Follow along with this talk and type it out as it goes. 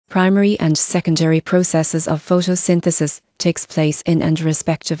primary and secondary processes of photosynthesis takes place in and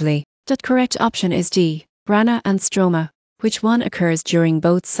respectively? The correct option is D. Grana and stroma. Which one occurs during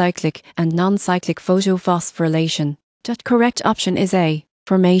both cyclic and non-cyclic photophosphorylation? The correct option is A.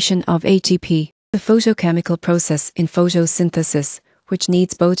 Formation of ATP. The photochemical process in photosynthesis, which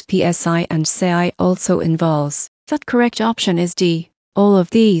needs both PSI and CI, also involves. The correct option is D. All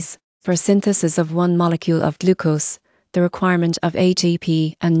of these. For synthesis of one molecule of glucose, the requirement of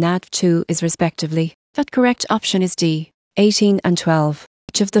ATP and NAD2 is respectively. The correct option is D. 18 and 12.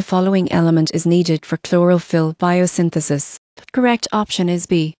 Which of the following element is needed for chlorophyll biosynthesis? The correct option is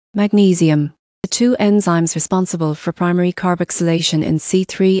B. Magnesium. The two enzymes responsible for primary carboxylation in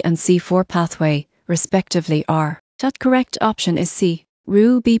C3 and C4 pathway, respectively, are. The correct option is C.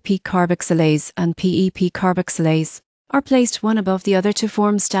 Ru-BP carboxylase and PEP carboxylase are placed one above the other to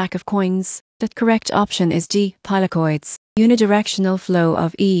form stack of coins. The correct option is D. Phylocoids. Unidirectional flow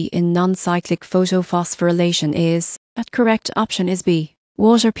of E in non-cyclic photophosphorylation is. The correct option is B.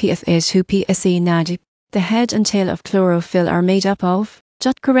 Water PFA2 PSE NAD. The head and tail of chlorophyll are made up of.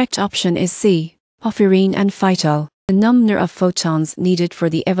 The correct option is C. Porphyrin and phytol. The number of photons needed for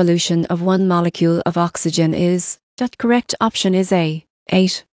the evolution of one molecule of oxygen is. The correct option is A.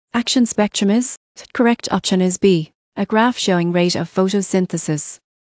 8. Action spectrum is. The correct option is B. A graph showing rate of photosynthesis.